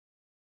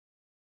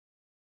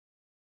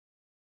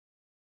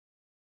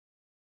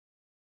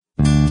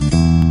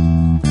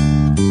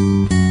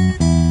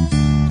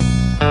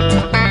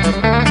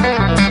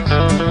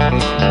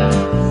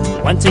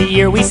once a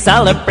year we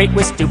celebrate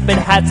with stupid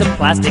hats and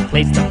plastic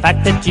plates. The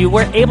fact that you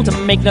were able to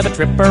make another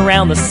trip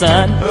around the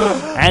sun.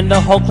 And the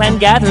whole clan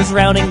gathers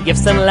round and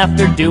gifts and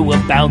laughter do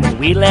abound when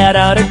we let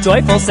out a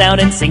joyful sound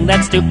and sing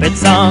that stupid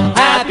song.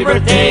 Happy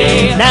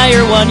birthday! Now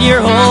you're 1 year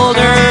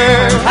older.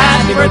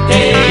 Happy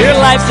birthday! Your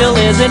life still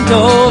isn't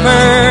over.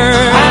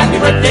 Happy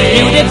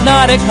birthday! You did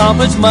not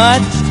accomplish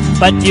much,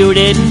 but you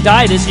didn't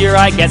die this year,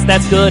 I guess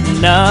that's good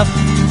enough.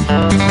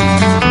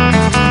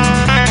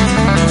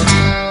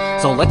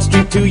 So let's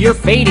drink to your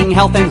fading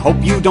health and hope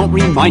you don't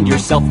remind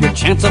yourself your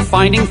chance of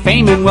finding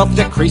fame and wealth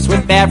decrease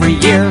with every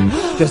year.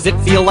 Does it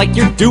feel like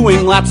you're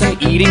doing laps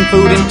and eating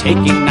food and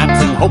taking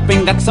naps and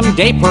hoping that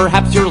someday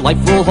perhaps your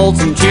life will hold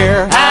some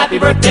cheer? Happy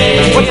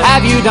birthday! What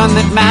have you done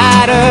that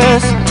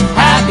matters?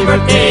 Happy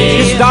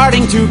birthday! You're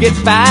starting to get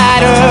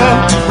fatter.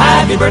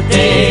 Happy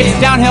birthday! It's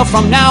downhill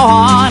from now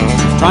on.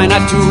 Try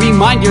not to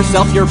remind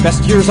yourself your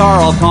best years are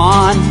all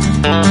gone.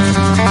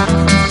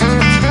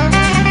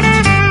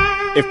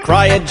 If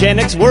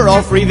cryogenics were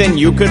all free, then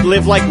you could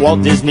live like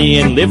Walt Disney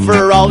and live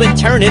for all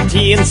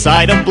eternity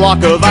inside a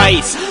block of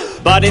ice.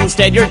 But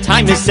instead your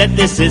time is set,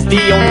 this is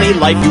the only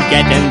life you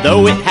get. And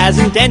though it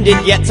hasn't ended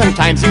yet,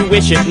 sometimes you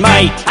wish it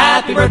might.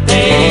 Happy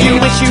birthday!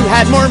 You wish you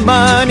had more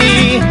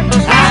money.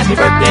 Happy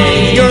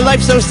birthday! Your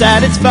life's so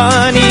sad it's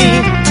funny.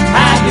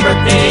 Happy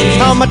birthday!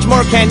 How much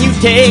more can you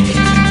take?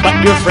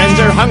 But your friends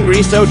are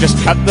hungry, so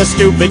just cut the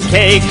stupid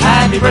cake.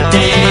 Happy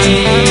birthday!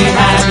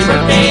 Happy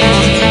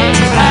birthday!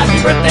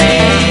 Happy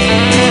birthday,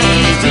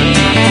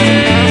 dear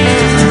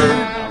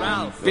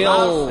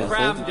Phil,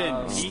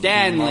 Cramden,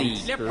 Stanley,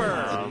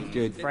 Nipper,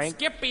 good Frank,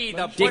 Skippy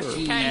the Dickie,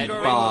 bush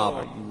kangaroo.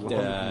 Bob,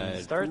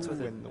 starts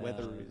with When the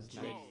weather is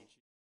nice.